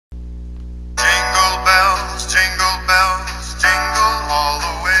Jingle bells, jingle all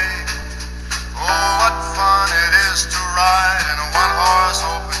the way. Oh, what fun it is to ride in a one-horse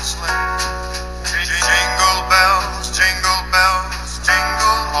open sleigh. Jingle bells, jingle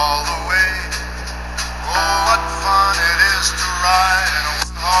all the way. Oh, what fun it is to ride in a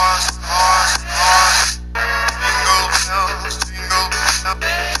one-horse. Jingle bells, jingle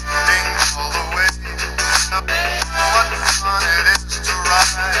all the way. Oh, what fun it is to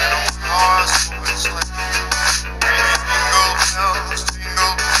ride in a one-horse open sleigh. Jingle bells,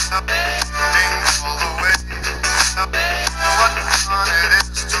 jingle all the way. Oh, what fun it is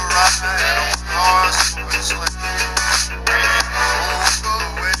to ride in a one-horse open sleigh.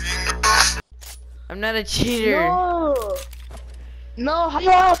 I'm not a cheater. No, how you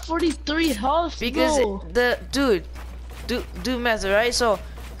have 43 health? Because the dude math, right? So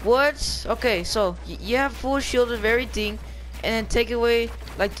what? Okay, so you have full shield of everything, and then take away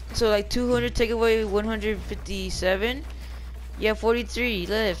like 200, take away 157. You have 43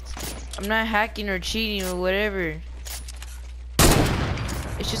 left. I'm not hacking or cheating or whatever.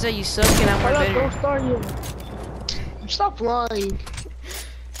 It's just that you suck and I'm more better. Don't start you. Stop lying.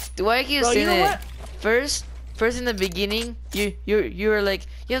 Do I keep saying that? First in the beginning, you were like,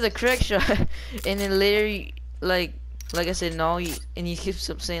 you have the correct shot, and then later, like I said, no, and you keep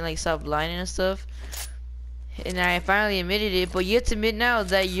saying like stop lying and stuff, and I finally admitted it. But you have to admit now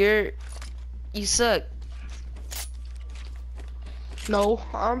that you suck. No,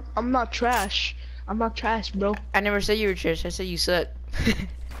 I'm not trash. I'm not trash, bro. I never said you were trash. I said you suck.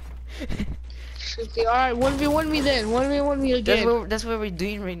 Okay, all right, 1v1 me then. 1v1 me again. That's what we're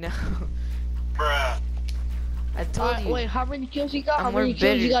doing right now. Bruh. I told you. Wait, how many kills you got? I'm how many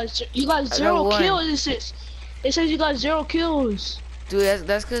better. kills you got? You got 0 kills. It says you got 0 kills. Dude,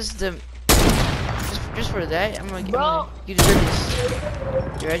 that's cause the just for that, Bro. You deserve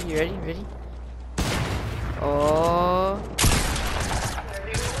this. You ready? You ready? Oh.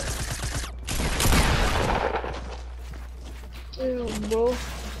 Damn, bro.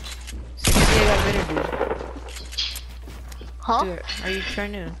 See, I got better, dude. Huh? Dude, are you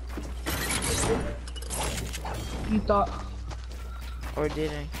trying to? You thought? Or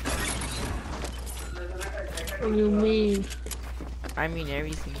did I? What do you mean? I mean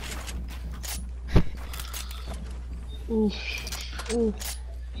everything. Oof. Oof.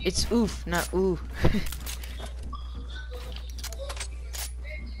 It's oof, not ooh.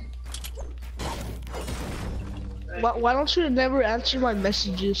 Why don't you never answer my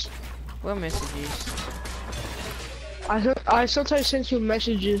messages? What messages? I sometimes send you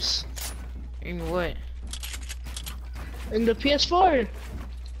messages. In what? In the PS4.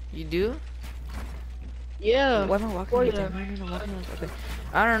 You do? Yeah. Why am I walking like that? No, okay.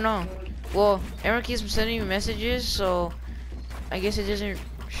 I don't know. Well, everyone keeps sending me messages, so I guess it doesn't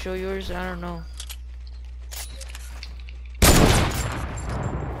show yours. I don't know.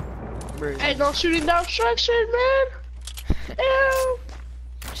 Hey, don't shooting down structures, man. Ew.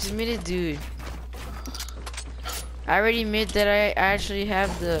 Just admit it, dude. I already admit that I actually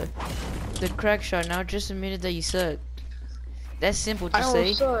have the crack shot. Now just admit it that you suck. That's simple. Just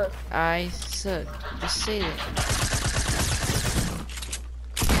say suck. I suck. Just say that.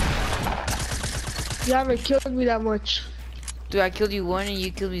 You haven't killed me that much. Dude, I killed you 1 and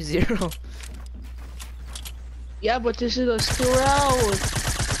you killed me 0. Yeah, but this is a skill round.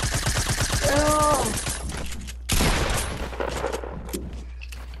 Ew.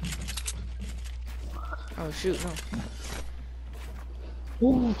 Oh shoot, no.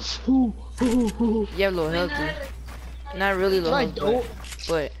 Ooh, ooh, ooh, ooh. You have low health, dude. Not really low I health, don't.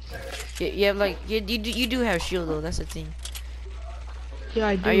 but you have like you do have shield though. That's the thing. Yeah,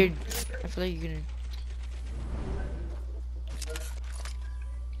 I do. I feel like you're gonna.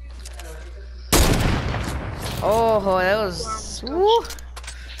 Oh, that was. Woo.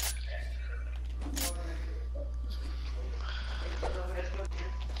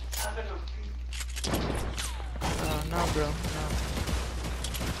 Oh no, bro, no.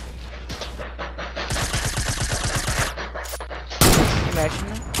 Imagine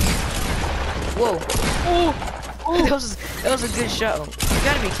that. Whoa. Oh, that was a good shot. You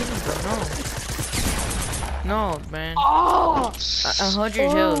gotta be kidding me, bro. No, man. oh. 100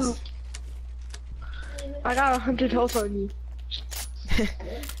 health. I got 100 health on you.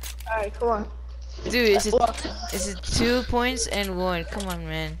 Alright, come on. Dude, it's a 2 points and 1. Come on,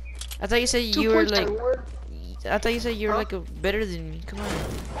 man. I thought you said you were like. I thought you said you were like better than me. Come on.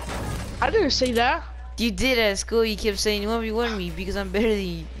 I didn't say that. You did at school. You kept saying you want me because I'm better than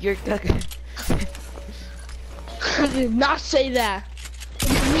you. You're caca. I did not say that. What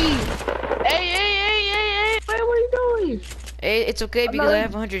do you mean? Hey, wait, what are you doing? Hey, it's okay because I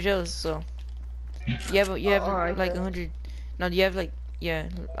have 100 health, so. You have Alright, like then. 100. No, you have like, yeah.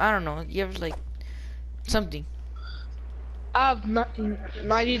 I don't know. You have like something. I have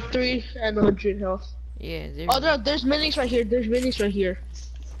 93 and 100 health. Yeah, there Oh, you go. there's minis right here. There's minis right here.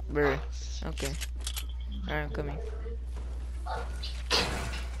 Bruh. Okay. Alright, I'm coming.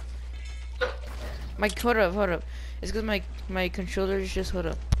 Hold up, hold up. It's cause my controller is just hold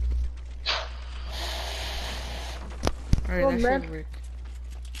up. Alright, Oh that man. should work.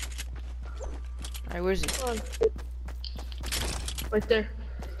 Alright, where's it? Come on. Right there.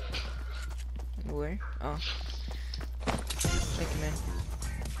 Where? Oh. Thank you, man.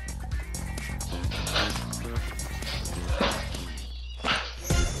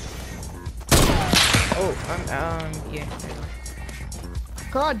 Oh, yeah.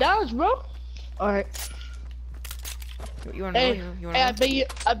 Come on, down, bro. Alright. You wanna Hey, know? You hey, wanna know?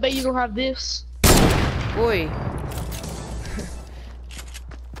 I bet you don't have this. Boy.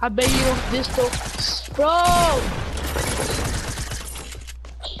 I bet you don't have this though.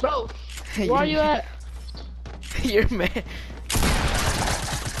 Bro, where are you at? You're mad.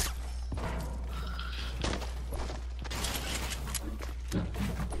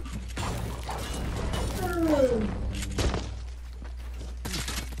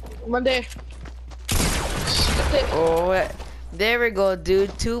 Monday. Oh, there we go,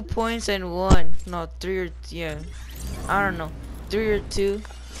 dude. 2 points and 1. No, 3 or yeah. I don't know. 3 or 2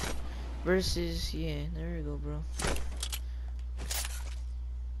 versus yeah. There we go, bro.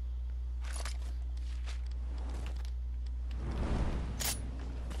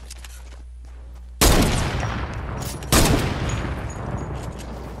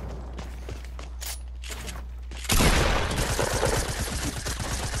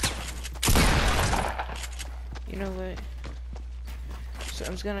 You know what? So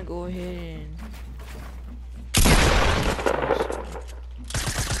I'm just gonna go ahead and.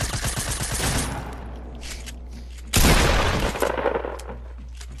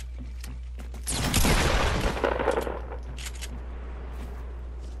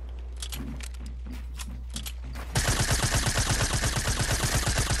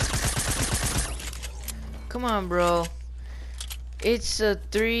 Come on, bro. It's a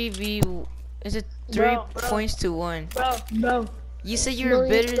 3v. It's a 3 Bro. points to 1. Bro. You said you were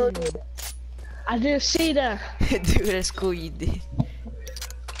better than. I didn't see that. Dude, that's cool. You did.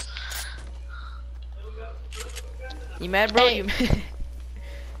 You mad, bro? Hey. You mad?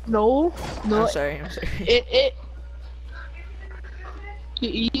 No. I'm sorry. I'm sorry.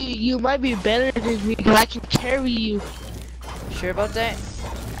 You might be better than me, but I can carry you. Sure about that?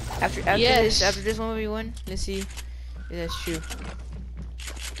 After Yes. this 1v1, let's see if that's true.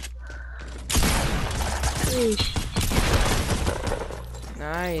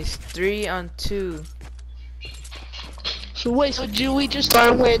 Nice. 3 on 2. So wait, so do we just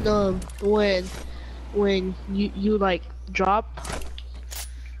start when you like drop?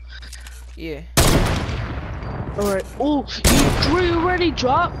 Yeah. Alright. Oh, you already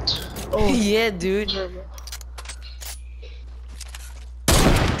dropped? Oh. Yeah, dude.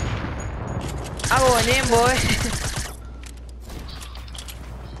 I'm going in, boy.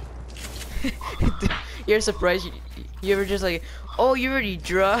 Dude, you're surprised. You ever just like, oh, you already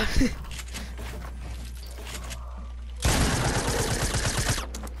dropped.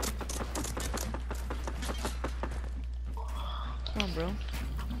 Come on, bro.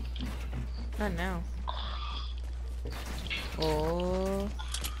 Not now. Oh.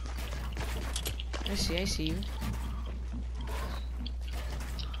 I see you.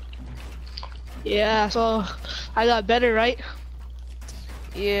 Yeah, so I got better, right?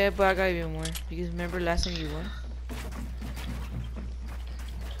 Yeah, but I got even more. Because remember last time you won?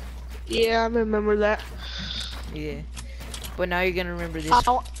 Yeah, I remember that. Yeah. But now you're gonna remember this.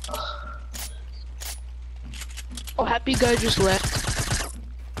 Oh, happy guy just left.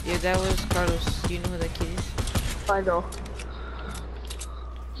 Yeah, that was Carlos. Do you know who that kid is? I know.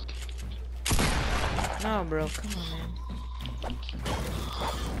 No, bro. Come on, man.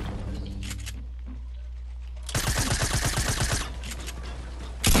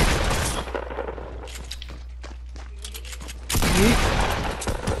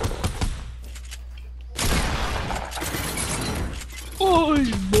 Oh,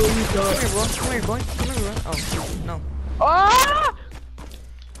 boy, Come here, boy. Come here, boy. Come here, boy. Oh, no. Ah!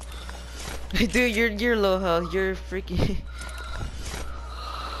 Dude, you're low health. You're freaking.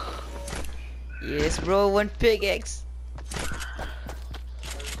 Yes, bro. 1 pickaxe.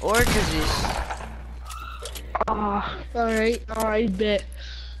 Or just this. Alright, bet. Alright, dude.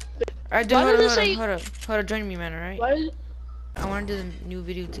 Why Hold does on, it say- hold up. Join me, man. Alright. Why is it? I want to do the new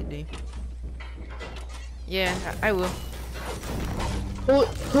video today. Yeah, I will.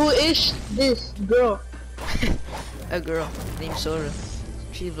 Who is this girl? A girl named Sora.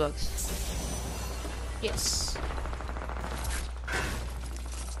 She vlogs. Yes.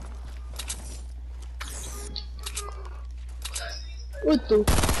 What the?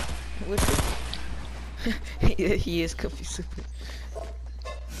 What the? He is Coffee Super.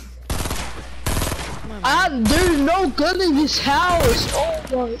 Come on, man. There's no gun in this house. Oh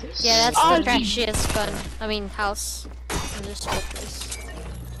my. Yeah, that's the trashiest gun. I mean, house. In this whole place.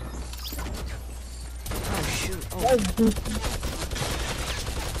 Oh shoot. Oh.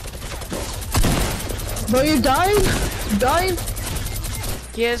 Bro, you're dying? You dying?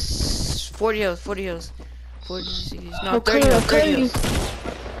 Yes, 40 health, 40 health. 40, 60, no, I'm 30 coming, health, 30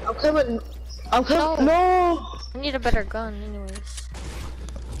 health. I'm coming. I'm coming. No. No. I need a better gun, anyways.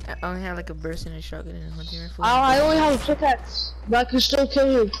 I only have like a burst and a shotgun and a hunting rifle. I only have a pickaxe, but I can still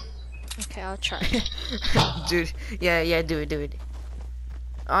kill him. Okay, I'll try. Dude, yeah, do it.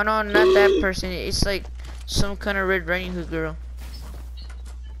 Oh no, not that person. It's like some kind of Red Riding Hood girl.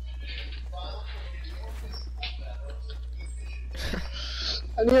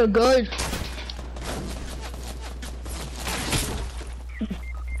 I need a gun.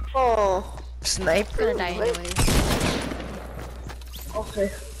 Oh. Sniper? I'm gonna die anyways. Okay.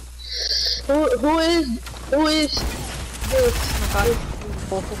 Who is this?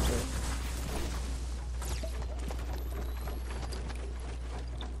 Oh my god.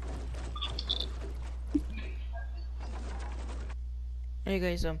 Hey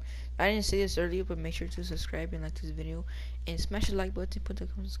guys, I didn't say this earlier, but make sure to subscribe and like this video, and smash the like button, put the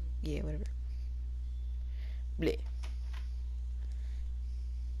comments, yeah, whatever. Bleh.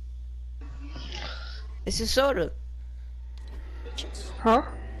 This is Soda. Huh?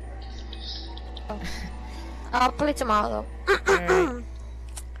 I'll play tomorrow though. Alright.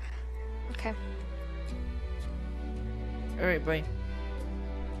 Okay. Alright, bye.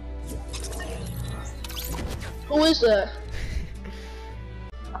 Who is that?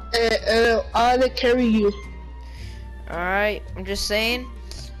 I'm gonna carry you. Alright, I'm just saying,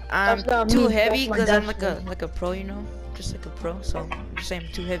 I'm That's not too me, heavy that's my because I'm dad's like a pro, you know, just like a pro. So I'm just saying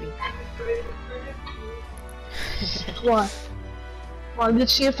I'm too heavy. Why? Well,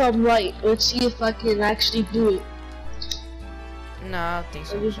 let's see if I'm right. Let's see if I can actually do it. No, I don't think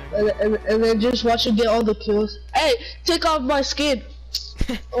so. And, Sorry. and then just watch you get all the kills. Hey, take off my skin.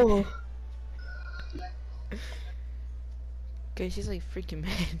 Oh. Okay, she's like freaking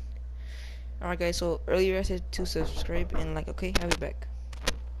mad. Alright guys, so earlier I said to subscribe and like, okay, I'll be back.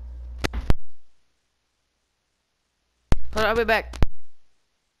 Hold on, I'll be back.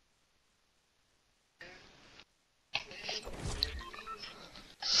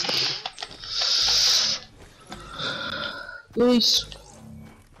 Luis.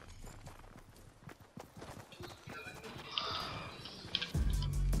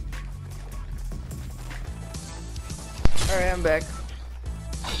 Alright, I'm back.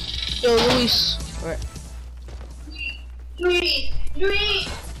 Yo, Luis. What? Luis.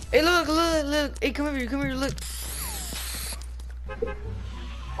 Hey, look. Hey, come here, look.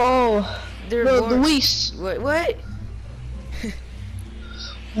 Oh. They're No, born. Luis. What? Why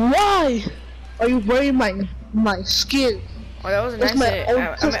are you wearing my skin? Oh, that was an That's my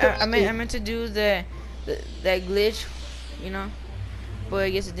accident. own I meant to do that glitch, you know, but I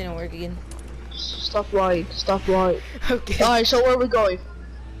guess it didn't work again. Stop lying. Stop lying. Okay. Alright, so where are we going?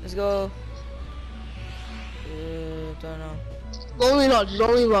 Let's go. Don't know. Lonely Lodge.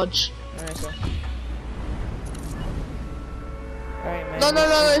 Alright, Alright, so. Alright, man. No,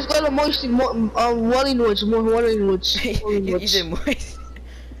 let's go to Moisty, Walling Woods, You said Moisty.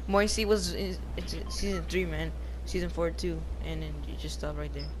 Moisty was it's season 3, man. Season 4 too, and then you just stop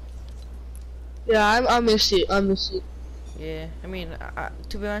right there. Yeah, I miss it. Yeah, I mean,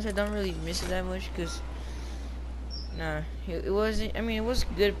 to be honest, I don't really miss it that much, cause nah, it wasn't. I mean, it was a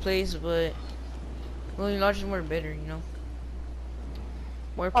good place, but Lonely Lodge is more better, you know.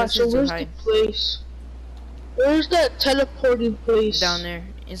 More Alright, so places to where's hide. the place? Where's that teleporting place? Down there,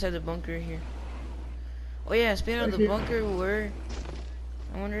 inside the bunker here. Oh yeah, speaking of the bunker, where?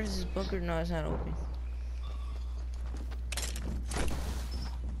 I wonder if this bunker. No, it's not open.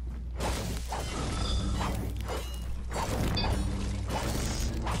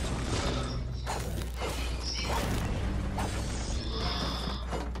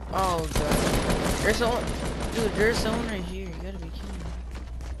 Oh god. There's someone. Dude, there's someone right here. You gotta be kidding me.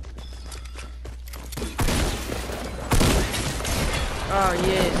 Oh,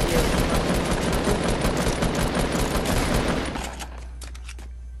 yes.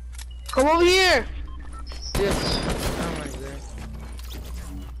 Come over here! Yes. Oh my god.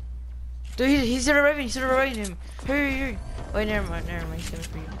 Dude, he's reviving him. Hurry. Wait, never mind, he's coming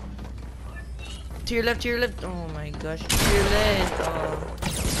for you. To your left, oh my gosh, to your left,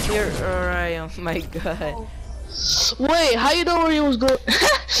 alright, oh my god. Wait, how you know where he was going?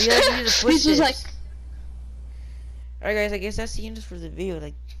 You gotta do the He's footsteps. just like, alright guys, I guess that's the end for the video,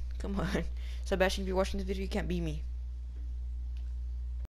 like, come on. Sebastian, if you're watching this video, you can't beat me.